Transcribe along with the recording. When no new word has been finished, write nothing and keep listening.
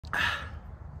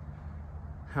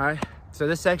All right, so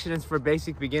this section is for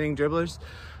basic beginning dribblers.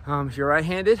 If you're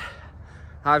right-handed,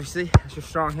 obviously that's your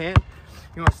strong hand.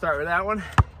 You want to start with that one.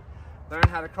 Learn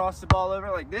how to cross the ball over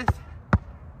like this.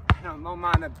 Don't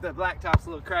mind the blacktop's a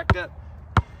little cracked up.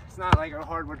 It's not like a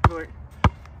hardwood court.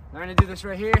 Learn to do this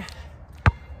right here.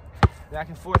 Back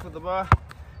and forth with the ball.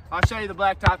 I'll show you the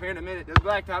blacktop here in a minute. This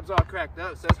blacktop's all cracked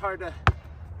up, so it's hard to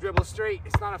dribble straight.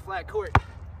 It's not a flat court.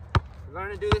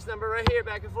 Learn to do this number right here,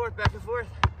 back and forth, back and forth.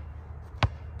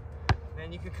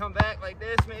 Then you can come back like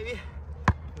this maybe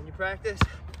when you practice.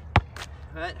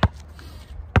 But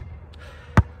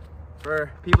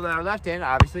for people that are left-handed,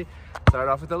 obviously, start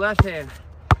off with the left hand.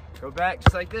 Go back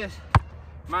just like this.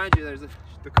 Mind you,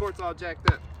 the court's all jacked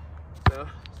up. So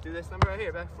let's do this number right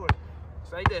here, back and forth.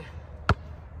 Just like this.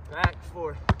 Back and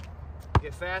forth.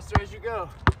 Get faster as you go.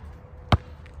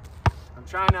 I'm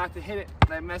trying not to hit it,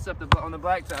 like mess up on the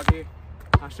blacktop here.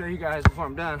 I'll show you guys before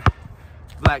I'm done.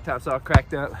 Blacktop's all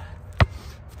cracked up.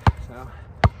 So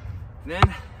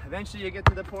then eventually you get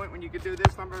to the point when you can do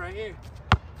this number right here,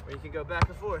 where you can go back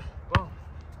and forth. Boom.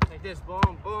 Like this. Boom,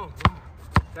 boom, boom.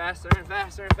 Faster and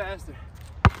faster and faster.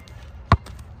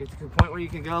 Get to the point where you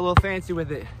can go a little fancy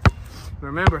with it.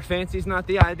 Remember, fancy's not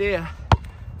the idea.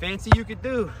 Fancy you could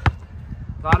do.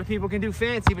 A lot of people can do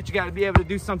fancy, but you got to be able to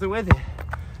do something with it.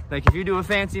 Like if you do a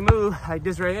fancy move like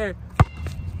this right here,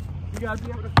 you got to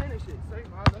be able to finish it. So you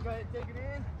might as well go ahead and take it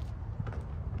in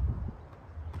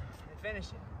and finish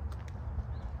it.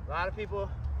 A lot of people,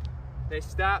 they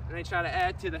stop and they try to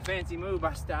add to the fancy move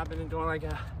by stopping and doing like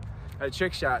a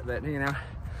trick shot. But you know,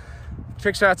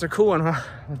 trick shots are cool and all,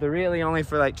 but they're really only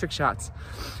for like trick shots.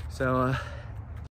 So